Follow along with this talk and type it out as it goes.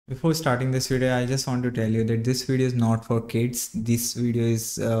Before starting this video, I just want to tell you that this video is not for kids. This video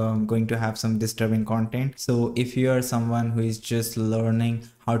is going to have some disturbing content. So if you are someone who is just learning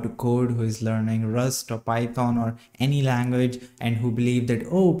how to code, who is learning Rust or Python or any language and who believe that,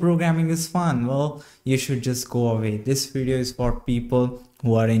 oh, programming is fun, well, you should just go away. This video is for people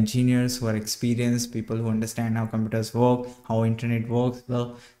who are engineers, who are experienced, people who understand how computers work, how internet works.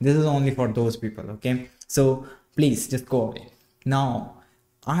 Well, this is only for those people, okay? So please just go away. Now,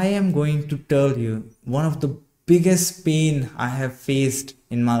 I am going to tell you one of the biggest pain I have faced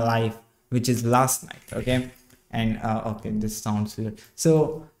in my life, which is last night, okay? And okay, this sounds weird.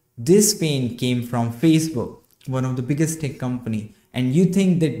 So this pain came from Facebook, one of the biggest tech company. And you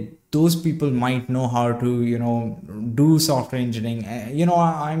think that those people might know how to, do software engineering.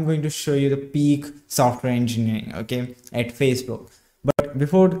 I'm going to show you the peak software engineering, okay, at Facebook. But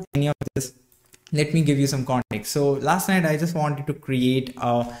before any of this, let me give you some context. So last night I just wanted to create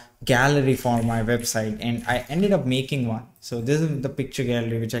a gallery for my website and I ended up making one. So this is the picture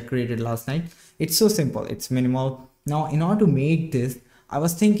gallery which I created last night. It's so simple, it's minimal. Now in order to make this, I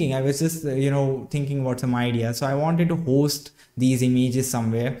was just thinking about some ideas. So I wanted to host these images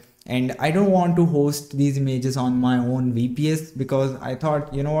somewhere, and I don't want to host these images on my own VPS because I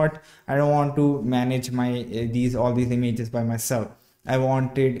thought, you know what, I don't want to manage my all these images by myself. I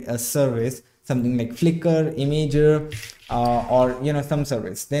wanted a service, something like Flickr, Imager, or some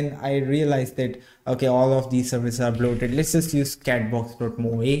service. Then I realized that okay, all of these services are bloated. Let's just use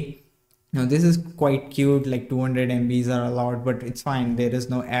catbox.moa. Now this is quite cute, like 200 MBs are allowed, but it's fine. There is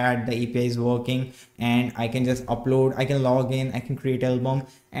no ad, the API is working, and I can just upload, I can log in, I can create album,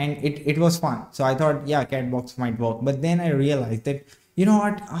 and it was fun. So I thought, yeah, catbox might work. But then I realized that, you know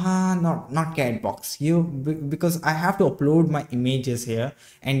what, not catbox, because I have to upload my images here,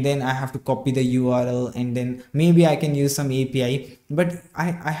 and then I have to copy the URL, and then maybe I can use some API, but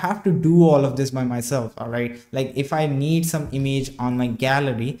I have to do all of this by myself. All right, like if I need some image on my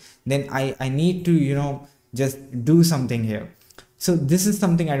gallery, then I need to just do something here. So this is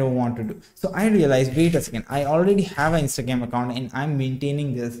something I don't want to do. So I realized, wait a second, I already have an Instagram account and I'm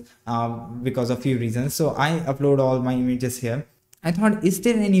maintaining this because of few reasons. So I upload all my images here. I thought, is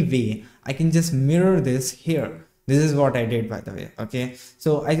there any way I can just mirror this here? This is what I did, by the way. Okay,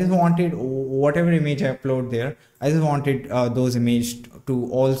 so I just wanted whatever image I upload there, I just wanted those images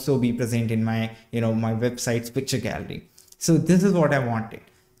to also be present in my my website's picture gallery. So this is what I wanted.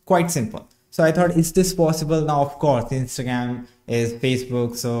 Quite simple. So I thought, is this possible? Now, of course, Instagram is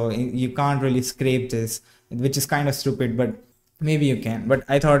Facebook, so you can't really scrape this, which is kind of stupid, but maybe you can. But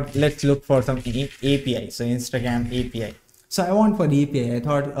I thought, let's look for some API. So Instagram API. So I want for the API. I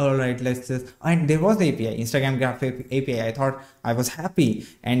thought, all right, let's just, and there was the API, Instagram graphic API. I thought, I was happy.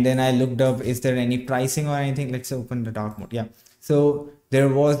 And then I looked up, is there any pricing or anything? Let's open the dark mode. Yeah. So there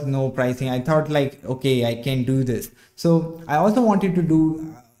was no pricing. I thought like, okay, I can do this. So I also wanted to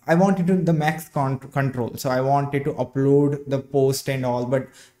do, the max control. So I wanted to upload the post and all, but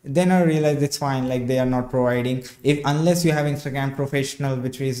then I realized it's fine. Like they are not providing, unless you have Instagram professional,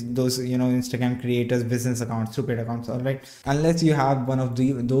 which is those, Instagram creators, business accounts, stupid accounts. All right. Unless you have one of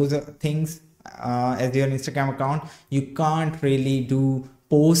those things as your Instagram account, you can't really do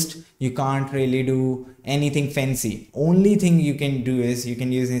post, you can't really do anything fancy. Only thing you can do is you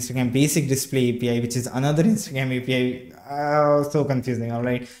can use Instagram basic display API, which is another Instagram API. So confusing. All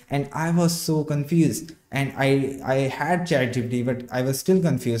right, and I was so confused, and I had ChatGPT, but I was still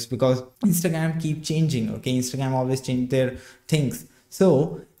confused because Instagram keep changing. Okay, Instagram always change their things.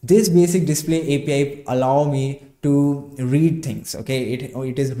 So this basic display API allow me to read things. Okay,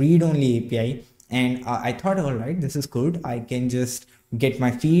 it is read only API, and I thought, all right, this is good. I can just get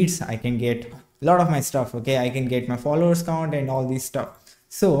my feeds, I can get a lot of my stuff. Okay, I can get my followers count and all these stuff.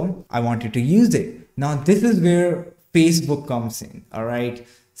 So I wanted to use it. Now this is where Facebook comes in. All right,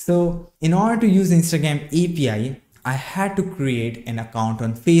 so in order to use Instagram API, I had to create an account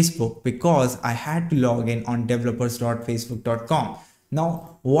on Facebook because I had to log in on developers.facebook.com.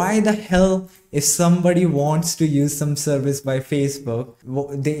 Now, why the hell, if somebody wants to use some service by Facebook,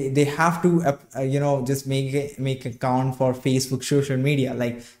 they have to just make account for Facebook social media.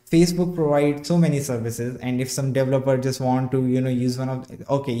 Like Facebook provides so many services, and if some developer just want to use one of,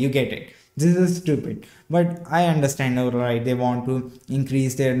 okay, you get it. This is stupid, but I understand. All right, they want to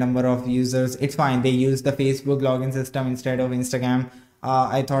increase their number of users. It's fine. They use the Facebook login system instead of Instagram.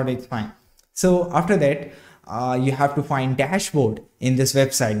 I thought it's fine. So after that, you have to find dashboard in this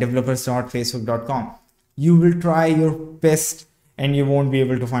website, developers.facebook.com. You will try your best and you won't be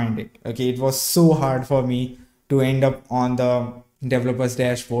able to find it. Okay, it was so hard for me to end up on the developers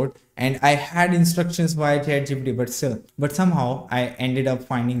dashboard, and I had instructions via ChatGPT, but somehow I ended up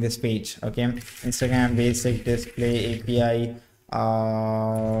finding this page. Okay, Instagram basic display API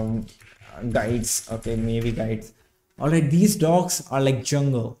guides. Okay, maybe guides. All right, these docs are like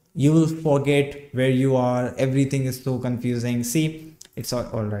jungle. You will forget where you are. Everything is so confusing. See, it's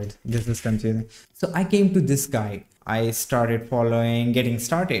all right. This is confusing. So I came to this guide. I started following, getting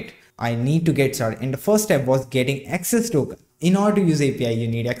started. I need to get started. And the first step was getting access token. In order to use API, you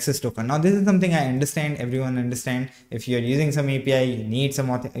need access token. Now, this is something I understand. Everyone understand. If you're using some API, you need some,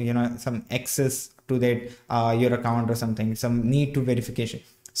 some access to that your account or something. Some need to verification.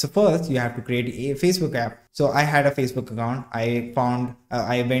 So first you have to create a Facebook app. So I had a Facebook account.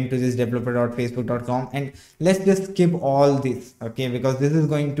 I went to this developer.facebook.com, and let's just skip all this. Okay, because this is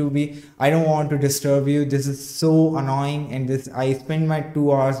going to be, I don't want to disturb you. This is so annoying, and I spend my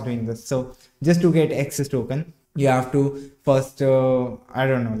 2 hours doing this. So just to get access token, you have to first, I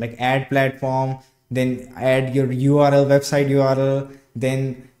don't know, like add platform, then add your URL, website URL,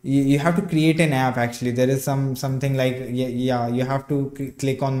 then you have to create an app. Actually, there is something like, yeah, you have to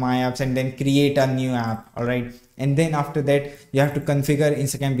click on my apps and then create a new app. All right, and then after that you have to configure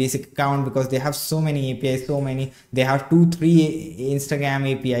Instagram basic account, because they have so many APIs. They have 2-3 Instagram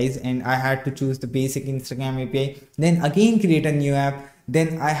APIs, and I had to choose the basic Instagram API, then again create a new app.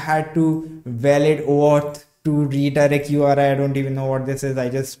 Then I had to valid OAuth to redirect URI. I don't even know what this is. I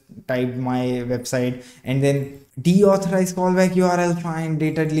just typed my website, and then deauthorize callback URL, fine,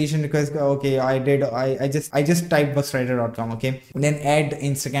 data deletion request. Okay, I just typed buswriter.com. Okay, and then add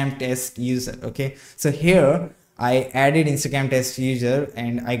Instagram test user. Okay, so here I added Instagram test user,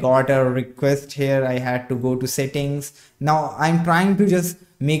 and I got a request here. I had to go to settings. Now I'm trying to just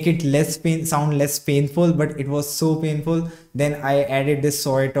make it sound less painful, but it was so painful. Then I added this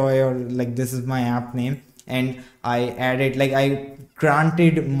soy toy, or like this is my app name, and I added, like, I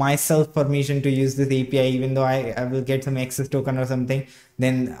granted myself permission to use this API, even though I will get some access token or something.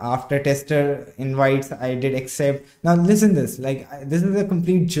 Then after tester invites, I did accept. Now listen this, like, this is a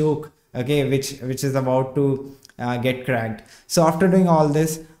complete joke, okay, which is about to get cracked. So after doing all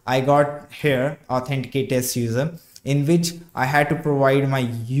this, I got here authenticate test user, in which I had to provide my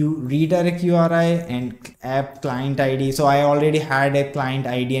redirect URI and app client ID. So I already had a client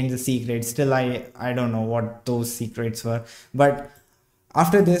ID and the secret. Still, I don't know what those secrets were. But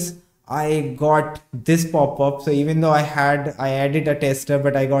after this, I got this pop-up. So even though I added a tester,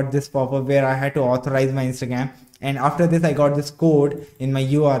 but I got this pop-up where I had to authorize my Instagram. And after this, I got this code in my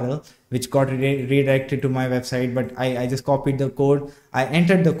URL, which got redirected to my website. But I just copied the code. I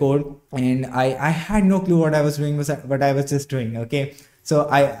entered the code, and I had no clue what I was doing, what I was just doing. Okay. So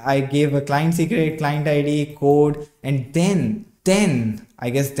I gave a client secret, client ID, code, and then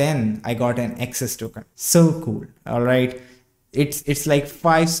I got an access token. So cool. All right. It's like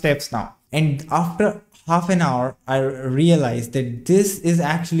 5 steps now. And after half an hour, I realized that this is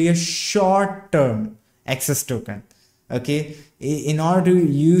actually a short-term access token. Okay, in order to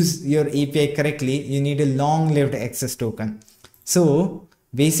use your API correctly, you need a long-lived access token. So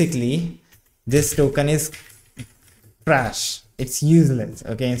basically, this token is trash. It's useless.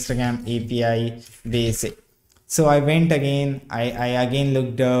 Okay, Instagram API basic. So I went again. I again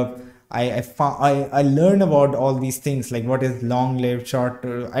looked up. I learned about all these things, like what is long-lived, short.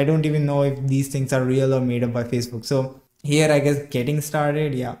 I don't even know if these things are real or made up by Facebook. So here, I guess, getting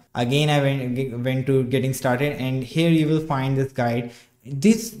started. Yeah, again I went to getting started, and here you will find this guide.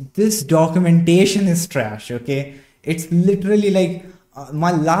 This documentation is trash. Okay, it's literally like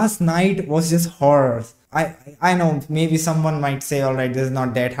my last night was just horror. I know maybe someone might say, all right, this is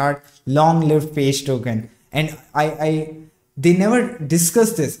not that hard. Long-lived page token, and they never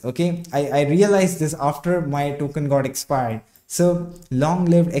discussed this. Okay, I realized this after my token got expired. So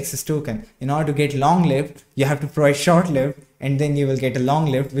long-lived access token, in order to get long-lived, you have to provide short-lived, and then you will get a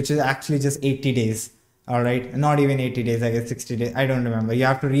long-lived, which is actually just 80 days. All right, not even 80 days, I guess 60 days. I don't remember. You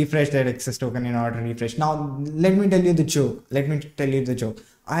have to refresh that access token in order to refresh. Now, let me tell you the joke.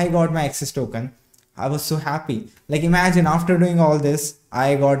 I got my access token. I was so happy. Like, imagine after doing all this,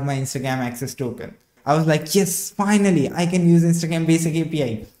 I got my Instagram access token. I was like, yes, finally, I can use Instagram basic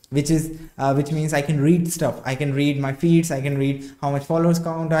API. Which means I can read stuff. I can read my feeds. I can read how much followers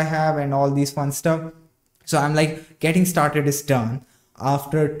count I have and all these fun stuff. So I'm like, getting started is done.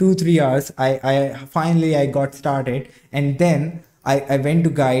 After 2-3 hours, I finally got started, and then I went to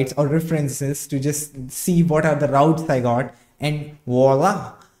guides or references to just see what are the routes I got, and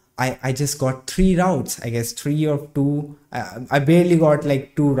voila, I just got 3 routes. I guess 3 or 2. I barely got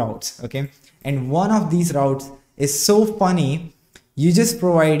like 2 routes. Okay, and one of these routes is so funny. You just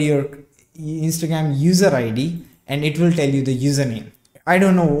provide your Instagram user ID, and it will tell you the username. I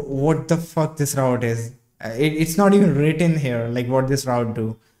don't know what the fuck this route is. It's not even written here, like what this route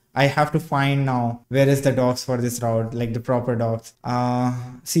do. I have to find now where is the docs for this route, like the proper docs.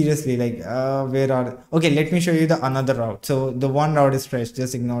 Seriously, like where are? Okay, let me show you the another route. So the one route is fresh.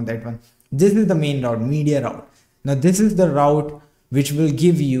 Just ignore that one. This is the main route, media route. Now this is the route which will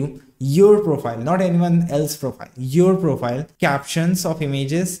give you your profile, not anyone else profile. Your profile, captions of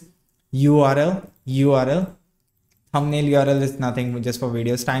images, URL, thumbnail URL is nothing just for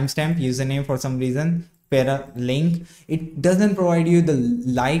videos, timestamp, username for some reason, para link. It doesn't provide you the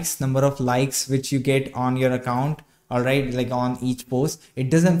likes, number of likes which you get on your account, all right, like on each post. It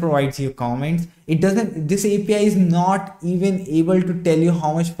doesn't provide you comments. It doesn't, this API is not even able to tell you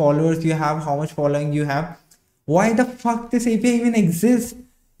how much followers you have, how much following you have. Why the fuck this API even exists?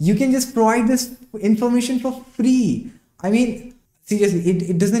 You can just provide this information for free. I mean, seriously,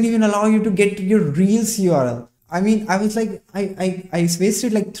 it doesn't even allow you to get to your Reels URL. I mean, I was like, I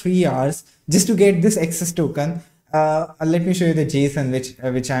wasted like 3 hours just to get this access token. Let me show you the JSON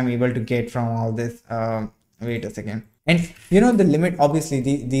which I'm able to get from all this. Wait a second. And you know the limit, obviously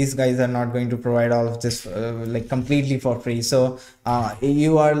these guys are not going to provide all of this like completely for free. So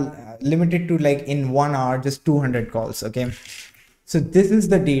you are limited to like in 1 hour, just 200 calls. Okay. So this is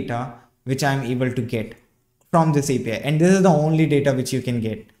the data which I'm able to get from this API. And this is the only data which you can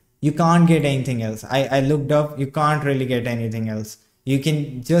get. You can't get anything else. I looked up, you can't really get anything else. You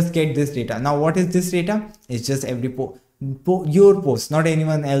can just get this data. Now, what is this data? It's just every your post, not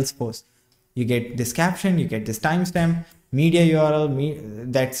anyone else post. You get this caption, you get this timestamp, media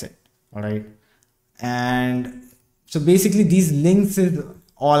URL, that's it. All right. And so basically these links is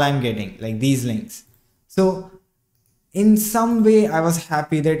all I'm getting, like these links. So in some way I was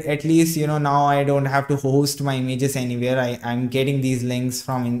happy that at least, you know, now I don't have to host my images anywhere. I'm getting these links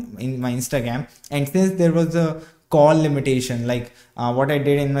from in my Instagram. And since there was a call limitation, like what I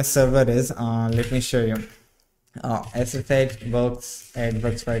did in my server is, let me show you, SSH works at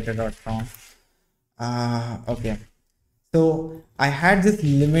workswriter.com. Okay. So I had this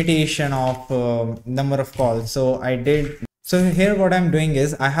limitation of number of calls. So I did. So here what I'm doing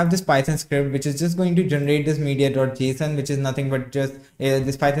is I have this Python script which is just going to generate this media.json, which is nothing but just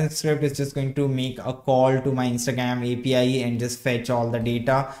this Python script is just going to make a call to my Instagram API and just fetch all the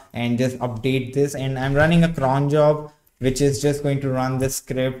data and just update this. And I'm running a cron job which is just going to run this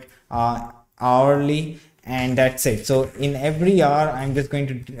script hourly, and that's it. So in every hour I'm just going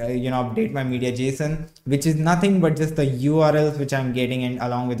to you know, update my media JSON, which is nothing but just the URLs which I'm getting, and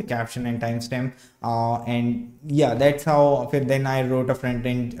along with the caption and timestamp. And yeah, that's how then I wrote a front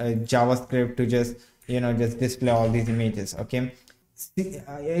end JavaScript to just, you know, just display all these images. Okay.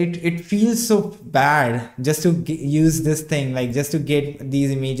 It feels so bad just to use this thing, like just to get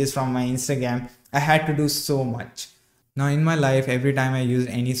these images from my Instagram. I had to do so much. Now in my life, every time I use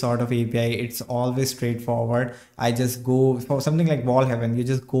any sort of API, it's always straightforward. I just go for something like wall heaven. You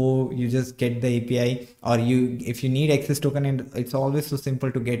just go, you just get the API, or if you need access token, and it's always so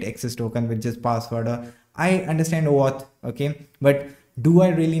simple to get access token with just password. I understand OAuth, okay, but do I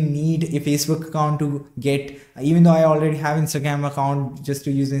really need a Facebook account to get, even though I already have Instagram account, just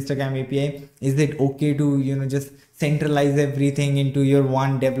to use Instagram API? Is it okay to, you know, just centralize everything into your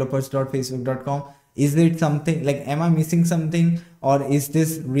one developers.facebook.com? Is it something like, am I missing something, or is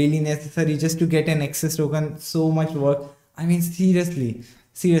this really necessary just to get an access token? So much work. I mean, seriously,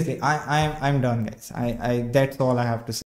 I'm done, guys. That's all I have to say.